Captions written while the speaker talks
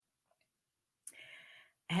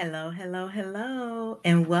Hello, hello, hello,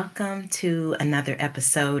 and welcome to another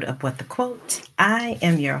episode of What the Quote. I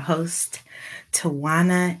am your host,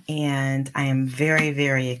 Tawana, and I am very,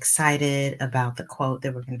 very excited about the quote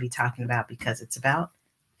that we're going to be talking about because it's about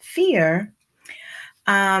fear.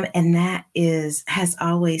 And that has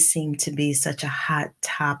always seemed to be such a hot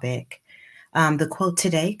topic. The quote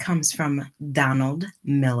today comes from Donald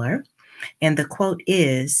Miller, and the quote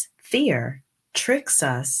is, "Fear tricks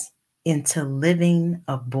us into living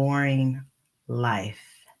a boring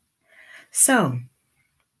life." So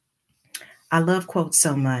I love quotes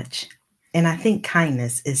so much, and I think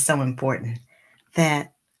kindness is so important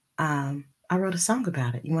that I wrote a song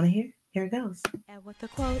about it. You want to hear? Here it goes. And with the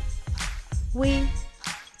quote, we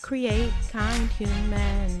create kind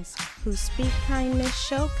humans who speak kindness,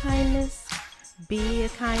 show kindness. Be a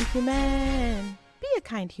kind human. Be a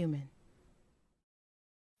kind human.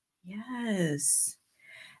 Yes.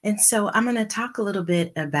 And so I'm going to talk a little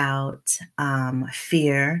bit about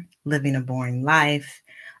fear, living a boring life.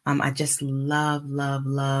 I just love, love,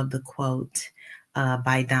 love the quote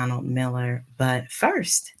by Donald Miller. But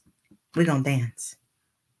first, we're going to dance.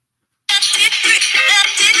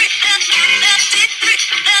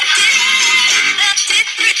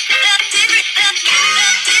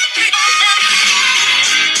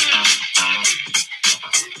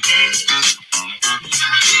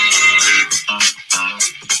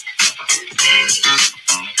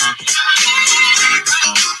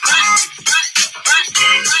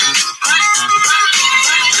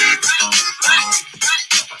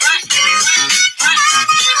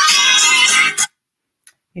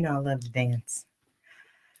 You know, I love to dance.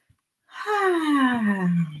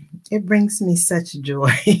 It brings me such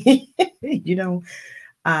joy. you know,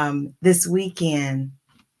 this weekend,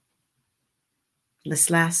 this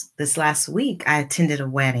last week, I attended a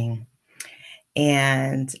wedding,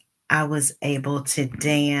 and I was able to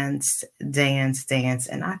dance, dance, dance.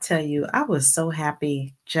 And I tell you, I was so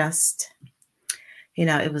happy. Just,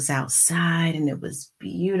 it was outside and it was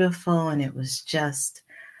beautiful and it was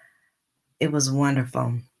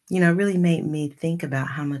wonderful. It really made me think about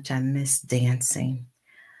how much I miss dancing.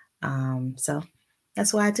 So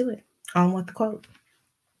that's why I do it. On with the quote.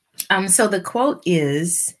 So the quote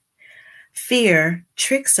is, "Fear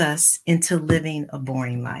tricks us into living a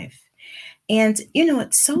boring life." And,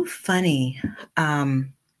 it's so funny.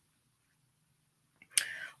 One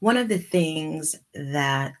of the things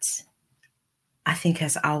that I think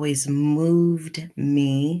has always moved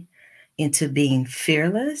me into being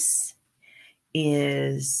fearless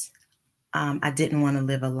is I didn't want to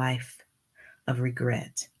live a life of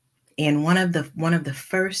regret. And one of the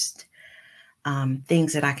first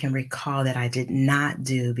things that I can recall that I did not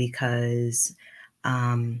do because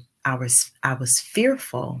I was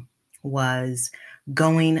fearful was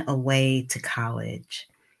going away to college.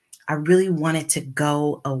 I really wanted to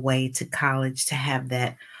go away to college to have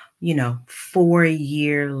that,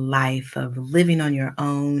 4-year life of living on your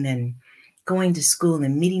own and going to school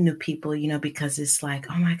and meeting new people, because it's like,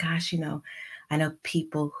 oh my gosh, I know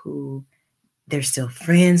people who they're still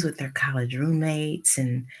friends with their college roommates.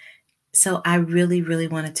 And so I really, really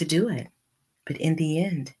wanted to do it. But in the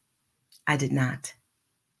end, I did not.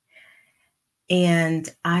 And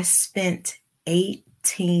I spent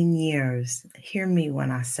 18 years, hear me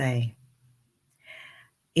when I say,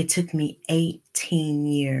 it took me 18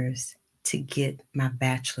 years to get my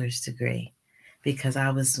bachelor's degree because I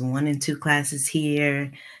was 1 and 2 classes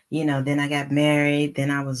here, then I got married, then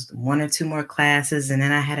I was 1 or 2 more classes, and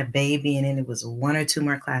then I had a baby, and then it was 1 or 2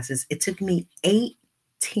 more classes. It took me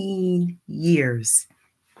 18 years.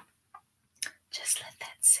 Just let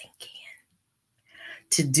that sink in.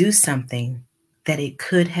 To do something that it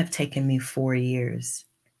could have taken me 4 years.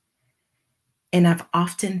 And I've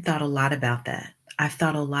often thought a lot about that. I've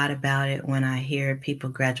thought a lot about it when I hear people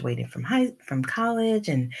graduating from college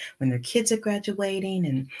and when their kids are graduating.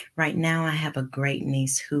 And right now I have a great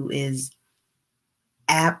niece who is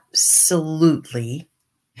absolutely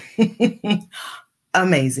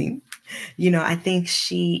amazing. I think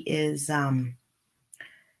she is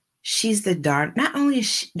she's the daughter. Not only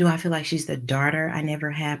do I feel like she's the daughter I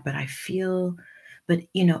never had, but I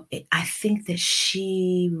think that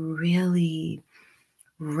she really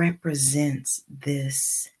represents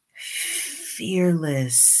this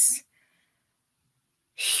fearless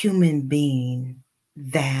human being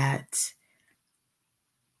that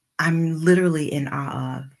I'm literally in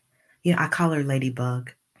awe of. I call her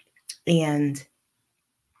Ladybug. And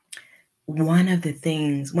one of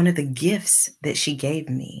the gifts that she gave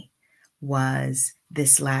me was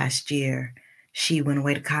this last year, she went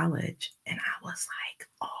away to college. And I was like,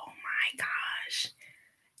 oh my gosh,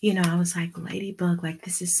 I was like, Ladybug, like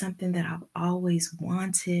this is something that I've always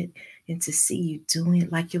wanted, and to see you doing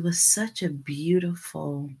it, like it was such a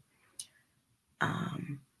beautiful,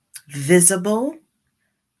 visible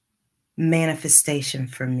manifestation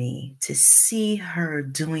for me to see her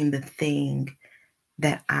doing the thing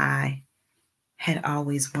that I had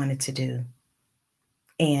always wanted to do.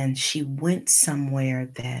 And she went somewhere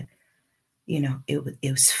that,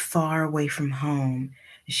 it was far away from home.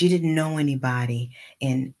 She didn't know anybody,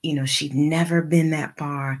 and, she'd never been that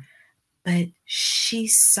far, but she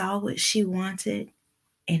saw what she wanted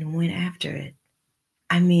and went after it.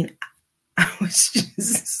 I mean,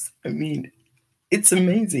 it's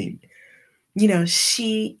amazing.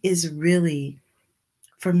 She is really,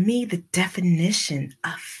 for me, the definition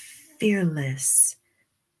of fearless.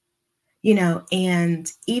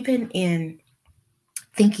 And even in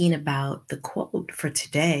thinking about the quote for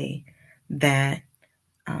today, that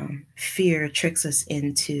fear tricks us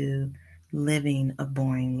into living a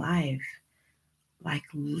boring life, like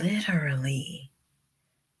literally,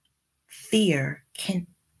 fear can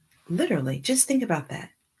literally, just think about that.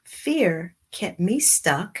 Fear kept me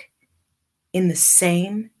stuck in the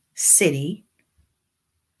same city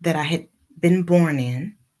that I had been born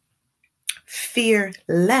in.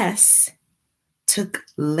 Fearless took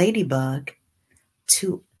Ladybug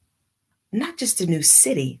to not just a new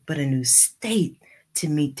city, but a new state, to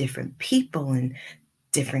meet different people and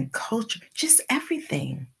different culture, just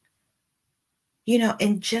everything.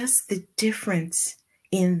 And just the difference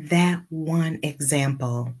in that one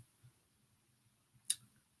example.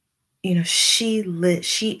 She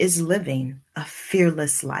is living a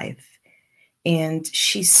fearless life, and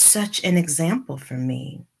she's such an example for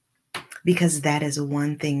me, because that is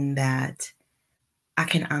one thing that I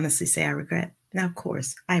can honestly say I regret. Now, of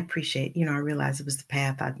course, I appreciate, I realize it was the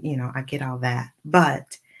path. I get all that,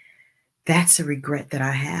 but that's a regret that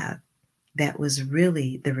I have. That was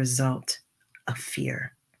really the result of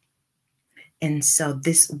fear. And so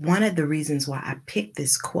one of the reasons why I picked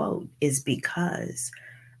this quote is because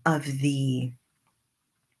of the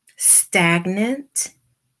stagnant,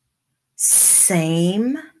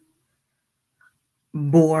 same,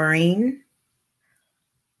 boring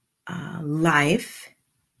life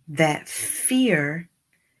that fear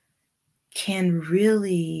can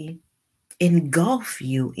really engulf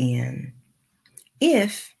you in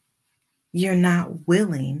if you're not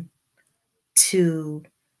willing to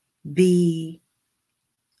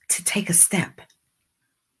take a step.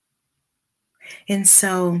 And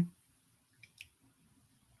so,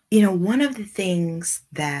 one of the things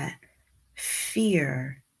that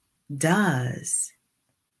fear does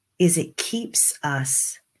is it keeps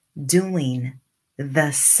us doing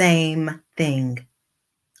the same thing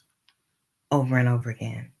over and over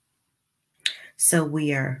again. So we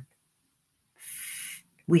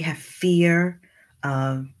have fear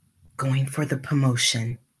of going for the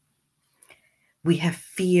promotion. We have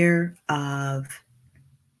fear of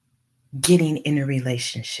getting in a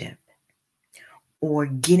relationship, or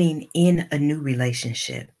getting in a new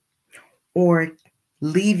relationship, or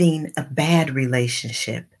leaving a bad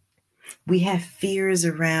relationship. We have fears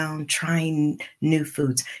around trying new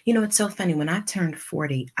foods. It's so funny. When I turned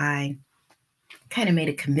 40, I kind of made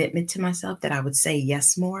a commitment to myself that I would say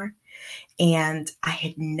yes more. And I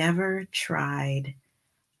had never tried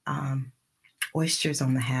oysters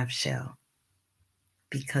on the half shell,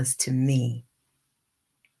 because to me,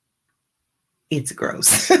 it's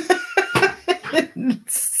gross.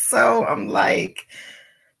 So I'm like,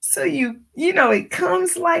 so it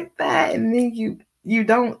comes like that, and then you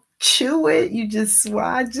don't chew it.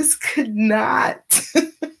 I just could not.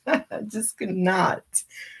 I just could not.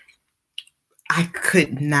 I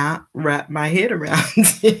could not wrap my head around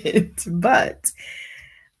it. But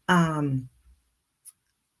I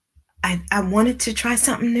wanted to try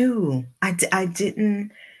something new. I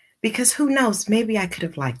didn't, because who knows, maybe I could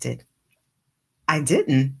have liked it. I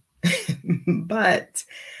didn't. But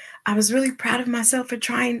I was really proud of myself for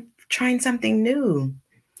trying something new.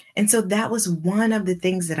 And so that was one of the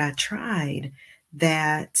things that I tried,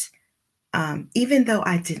 that even though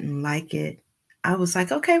I didn't like it, I was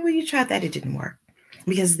like, okay, well, you tried that. It didn't work.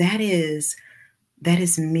 Because that is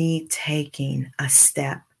me taking a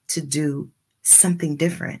step to do something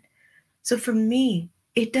different. So for me,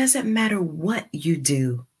 it doesn't matter what you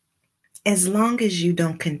do, as long as you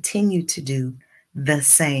don't continue to do the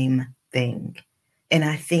same thing. And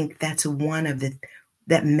I think that's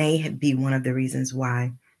that may be one of the reasons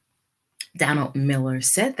why Donald Miller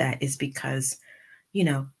said that, is because,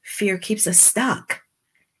 fear keeps us stuck.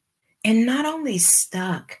 And not only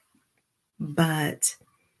stuck, but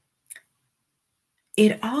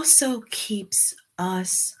it also keeps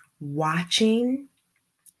us watching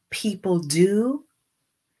people do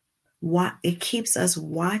what it keeps us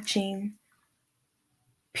watching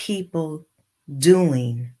people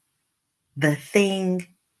doing the thing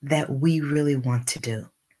that we really want to do.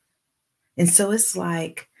 And so it's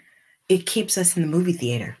like it keeps us in the movie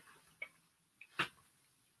theater.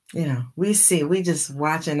 You know, we just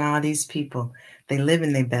watching all these people. They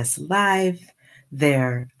living their best life.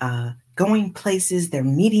 They're going places. They're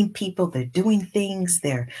meeting people. They're doing things.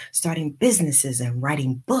 They're starting businesses and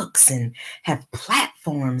writing books and have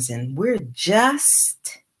platforms. And we're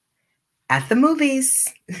just at the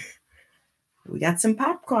movies. We got some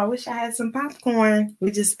popcorn. I wish I had some popcorn.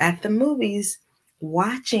 We're just at the movies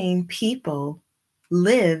watching people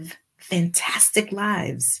live fantastic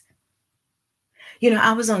lives. You know,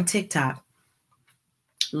 I was on TikTok.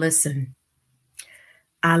 Listen,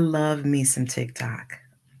 I love me some TikTok.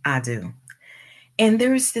 I do. And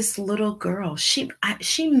there's this little girl. She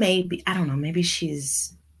may be, I don't know, maybe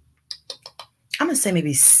she's, I'm going to say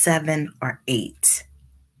maybe 7 or 8.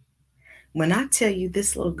 When I tell you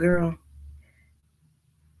this little girl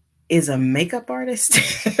is a makeup artist,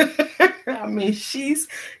 I mean, she's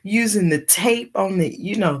using the tape on the,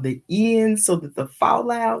 the ends so that the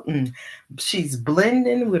fallout, and she's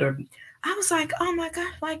blending with her. I was like, oh my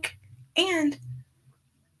God, and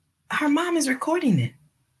her mom is recording it.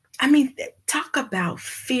 I mean, talk about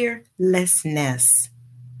fearlessness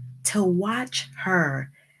to watch her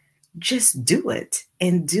just do it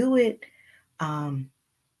and do it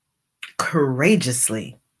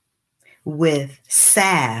courageously with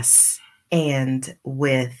sass and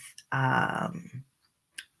with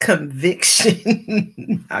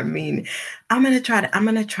conviction. I mean, I'm gonna try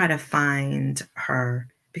to find her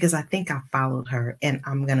because I think I followed her, and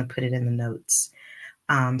I'm gonna put it in the notes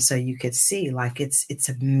so you could see. Like it's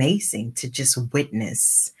amazing to just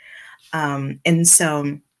witness, and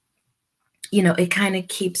so it kind of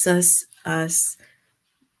keeps us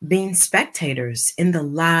being spectators in the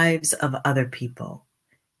lives of other people.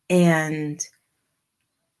 And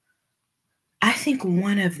I think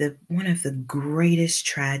one of the greatest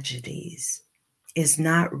tragedies is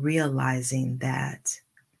not realizing that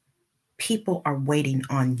people are waiting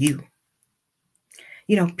on you.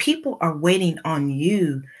 People are waiting on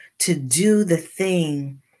you to do the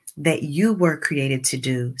thing that you were created to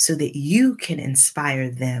do so that you can inspire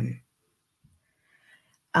them.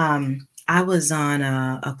 I was on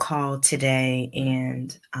a call today,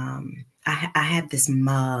 and I had this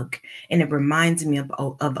mug, and it reminds me of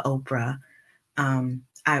Oprah.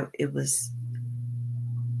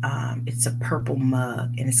 It's a purple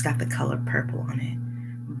mug, and it's got the color purple on it,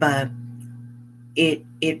 but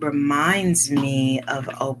it reminds me of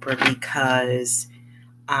Oprah because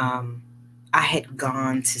I had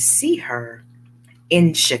gone to see her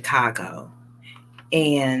in Chicago,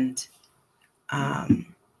 and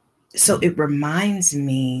so it reminds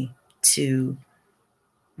me to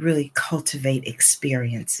really cultivate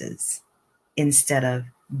experiences instead of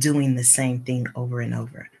doing the same thing over and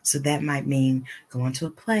over. So that might mean going to a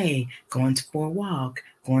play, going for a walk,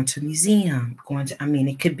 going to a museum,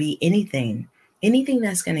 it could be anything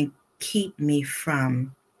that's going to keep me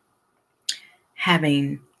from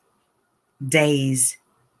having days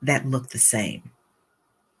that look the same.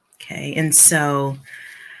 Okay. And so,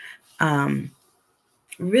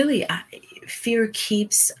 really, fear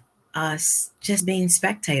keeps us just being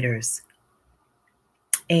spectators.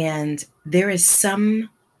 And there is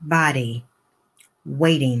somebody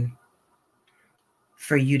waiting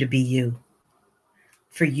for you to be you,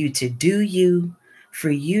 for you to do you,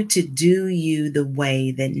 for you to do you the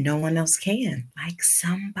way that no one else can. Like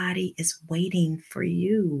somebody is waiting for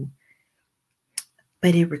you.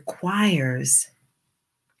 But it requires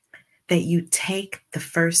that you take the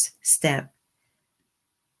first step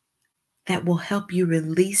that will help you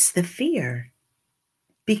release the fear,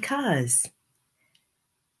 because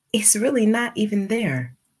it's really not even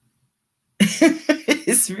there.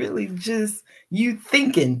 It's really just you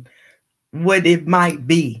thinking what it might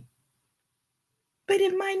be. But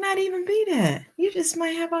it might not even be that. You just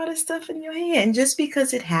might have all this stuff in your head. And just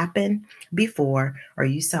because it happened before, or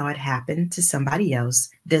you saw it happen to somebody else,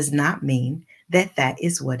 does not mean that that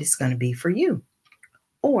is what it's going to be for you.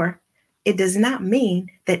 Or it does not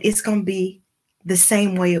mean that it's going to be the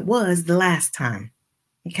same way it was the last time.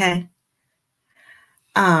 Okay?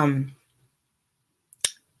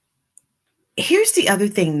 Here's the other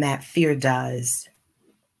thing that fear does.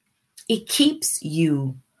 It keeps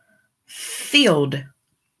you filled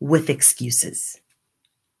with excuses,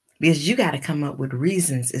 because you got to come up with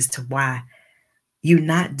reasons as to why you're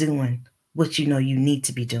not doing what you know you need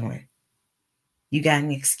to be doing. You got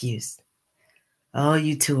an excuse. Oh,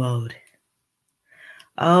 you too old.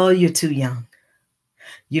 Oh, you're too young.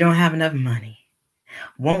 You don't have enough money.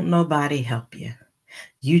 Won't nobody help you.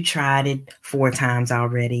 You tried it 4 times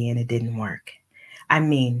already and it didn't work. I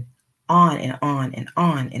mean, on and on and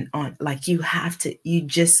on and on. Like you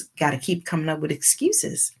just got to keep coming up with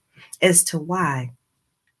excuses as to why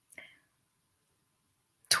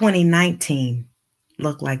 2019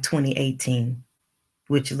 looked like 2018,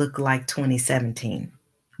 which looked like 2017,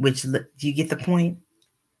 do you get the point?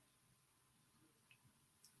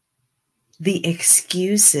 The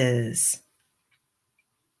excuses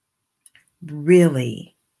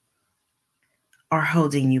really are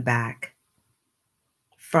holding you back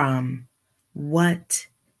from what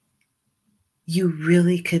you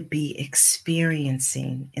really could be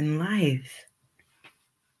experiencing in life.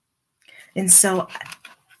 And so,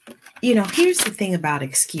 here's the thing about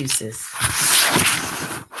excuses.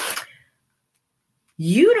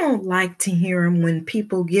 You don't like to hear them when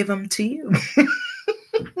people give them to you.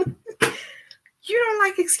 You don't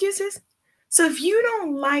like excuses? So if you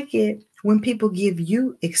don't like it when people give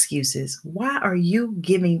you excuses, why are you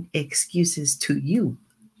giving excuses to you?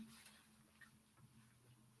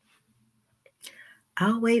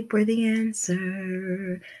 I'll wait for the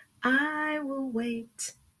answer. I will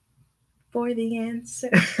wait for the answer.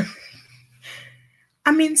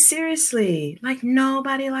 I mean, seriously, like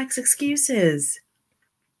nobody likes excuses.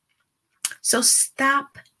 So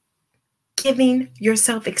stop giving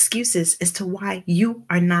yourself excuses as to why you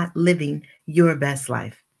are not living your best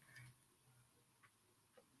life.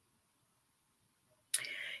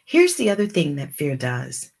 Here's the other thing that fear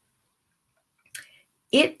does.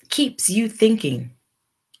 It keeps you thinking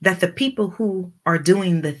that the people who are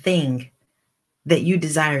doing the thing that you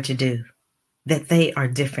desire to do, that they are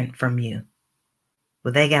different from you.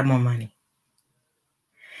 Well, they got more money.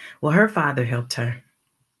 Well, her father helped her.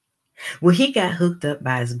 Well, he got hooked up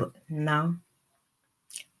by his book. No.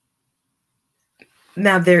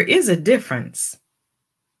 Now, there is a difference.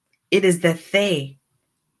 It is that they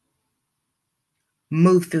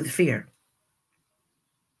move through the fear.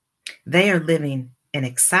 They are living an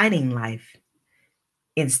exciting life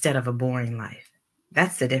instead of a boring life.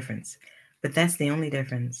 That's the difference. But that's the only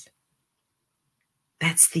difference.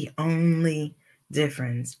 That's the only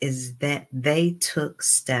difference, is that they took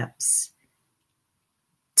steps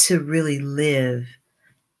to really live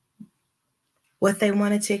what they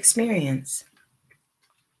wanted to experience.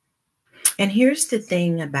 And here's the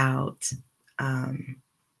thing about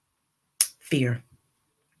fear.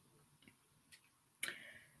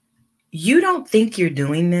 You don't think you're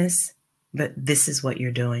doing this, but this is what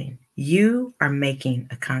you're doing. You are making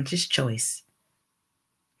a conscious choice.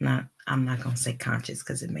 I'm not going to say conscious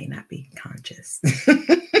because it may not be conscious,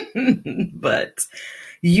 but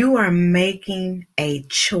you are making a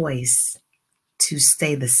choice to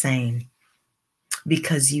stay the same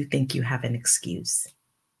because you think you have an excuse.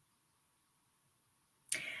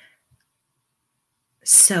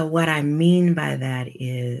 So what I mean by that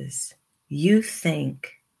is you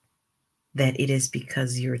think that it is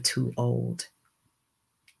because you're too old.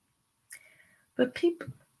 But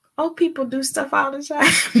old people do stuff all the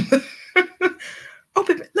time. Old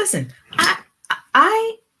people, listen,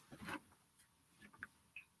 I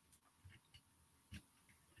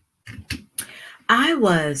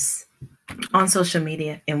was on social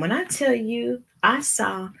media, and when I tell you, I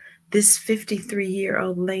saw this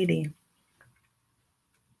 53-year-old lady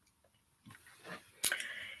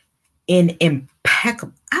in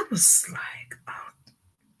impeccable. I was like, oh,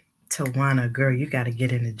 Tawana, girl, you got to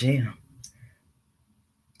get in the gym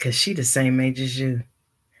because she the same age as you.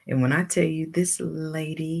 And when I tell you, this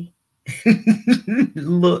lady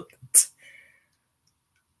looked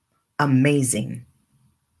amazing.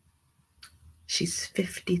 She's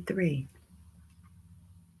 53.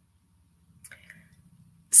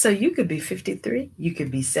 So you could be 53, you could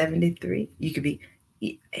be 73, you could be,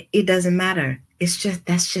 it doesn't matter.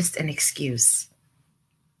 That's just an excuse.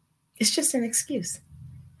 It's just an excuse.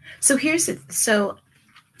 So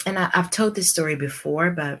and I've told this story before,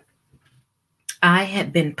 but I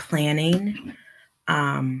had been planning,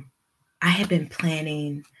 planning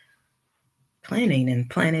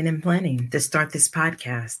to start this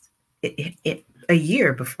podcast a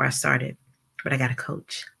year before I started, but I got a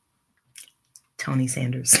coach, Tony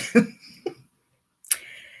Sanders.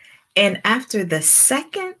 And after the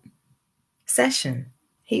second session,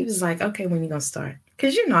 he was like, okay, when you going to start?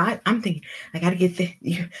 Because, I'm thinking, I got to get this,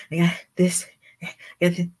 I got this,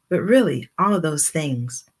 but really all of those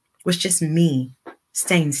things was just me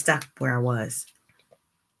staying stuck where I was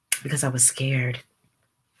because I was scared.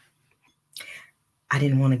 I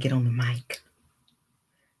didn't want to get on the mic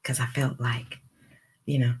because I felt like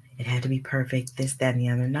it had to be perfect, this, that, and the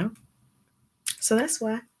other. No. So that's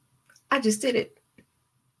why I just did it.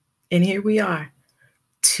 And here we are,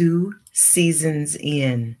 2 seasons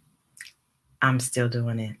in. I'm still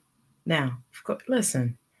doing it. Now, of course,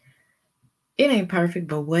 listen, it ain't perfect,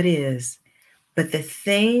 but what is? But the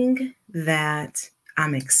thing that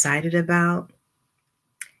I'm excited about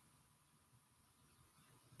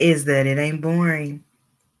is that it ain't boring.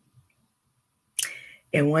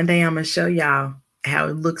 And one day I'm going to show y'all how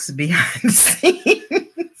it looks behind the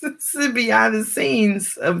scenes, behind the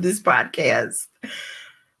scenes of this podcast.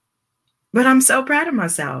 But I'm so proud of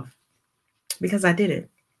myself because I did it.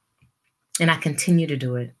 And I continue to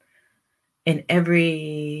do it. In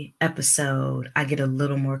every episode, I get a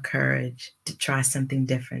little more courage to try something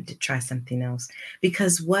different, to try something else.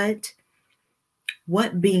 Because what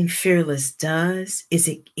being fearless does is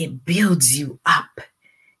it builds you up.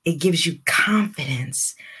 It gives you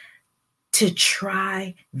confidence to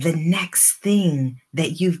try the next thing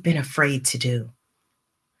that you've been afraid to do.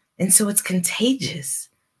 And so it's contagious.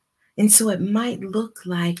 And so it might look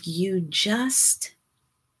like you just,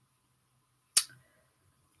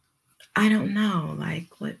 I don't know, like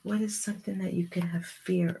what is something that you can have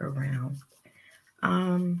fear around?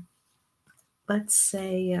 Let's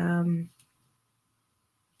say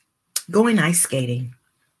going ice skating.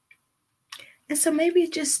 And so maybe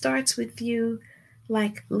it just starts with you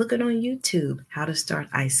like looking on YouTube how to start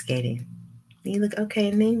ice skating. And you look, okay,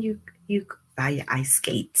 and then you buy your ice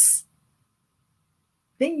skates.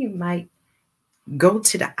 Then you might go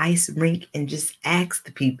to the ice rink and just ask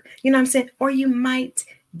the people, you know what I'm saying? Or you might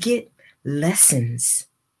get lessons.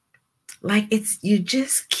 Like you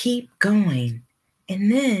just keep going. And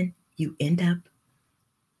then you end up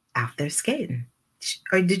out there skating.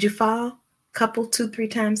 Or did you fall? Couple, 2, 3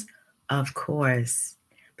 times? Of course.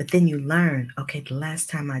 But then you learn, okay, the last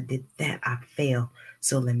time I did that, I failed.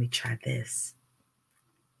 So let me try this.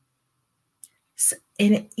 So,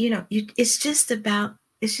 and it's just about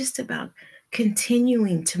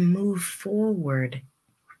continuing to move forward.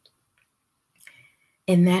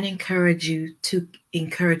 And that encourages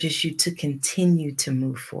you to continue to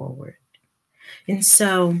move forward. And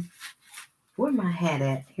so, where's my hat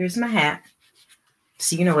at? Here's my hat.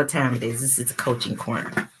 So you know what time it is. This is a coaching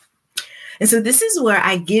corner. And so this is where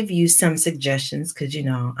I give you some suggestions because,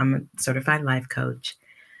 I'm a certified life coach.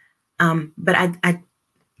 But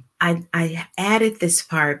I added this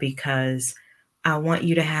part because I want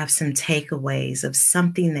you to have some takeaways of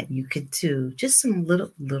something that you could do, just some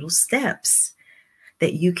little steps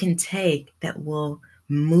that you can take that will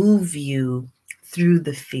move you through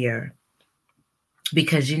the fear.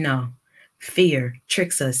 Because, fear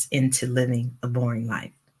tricks us into living a boring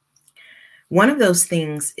life. One of those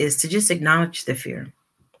things is to just acknowledge the fear,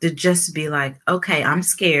 to just be like, okay, I'm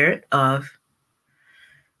scared of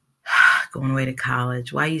going away to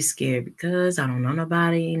college. Why are you scared? Because I don't know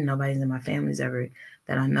nobody. Nobody's in my family's ever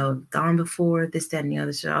that I know have gone before, this, that, and the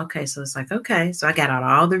other. So, okay, so it's like, okay, so I got out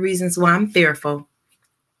all the reasons why I'm fearful.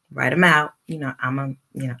 Write them out.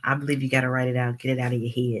 I believe you got to write it out, get it out of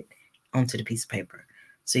your head onto the piece of paper.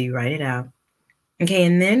 So you write it out. Okay,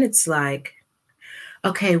 and then it's like,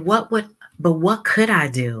 okay, what could I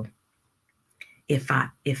do if I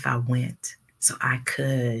went? So I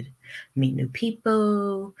could meet new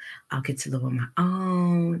people. I'll get to live on my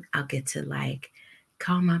own. I'll get to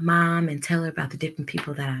call my mom and tell her about the different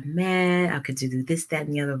people that I met. I could do this, that,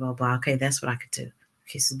 and the other, blah, blah. Okay, that's what I could do.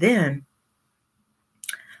 Okay, so then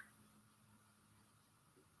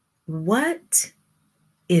what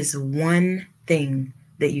is one thing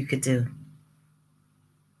that you could do?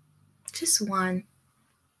 Just one.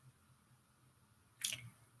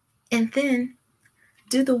 And then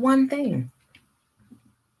do the one thing.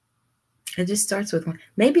 It just starts with one.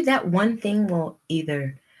 Maybe that one thing will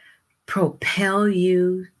either propel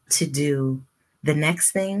you to do the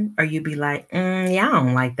next thing, or you'll be like, yeah, I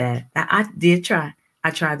don't like that. I did try.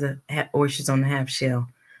 I tried the oysters on the half shell.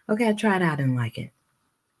 Okay, I tried it. I didn't like it.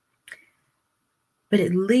 But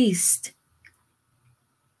at least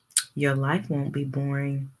your life won't be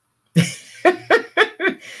boring.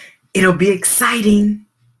 It'll be exciting.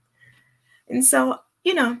 And so,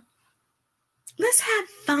 let's have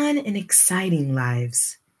fun and exciting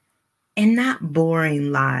lives and not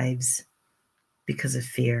boring lives because of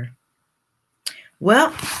fear.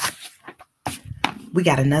 Well, we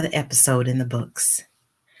got another episode in the books.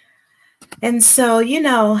 And so,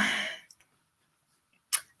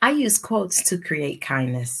 I use quotes to create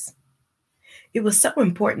kindness. It was so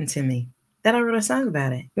important to me that I wrote a song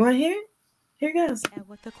about it. You want to hear it? Here it goes. And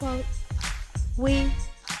with the quote, we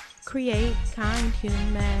create kind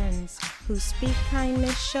humans who speak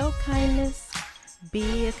kindness, show kindness,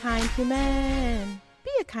 Be a kind human.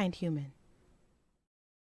 Be a kind human.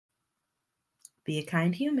 Be a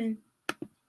kind human.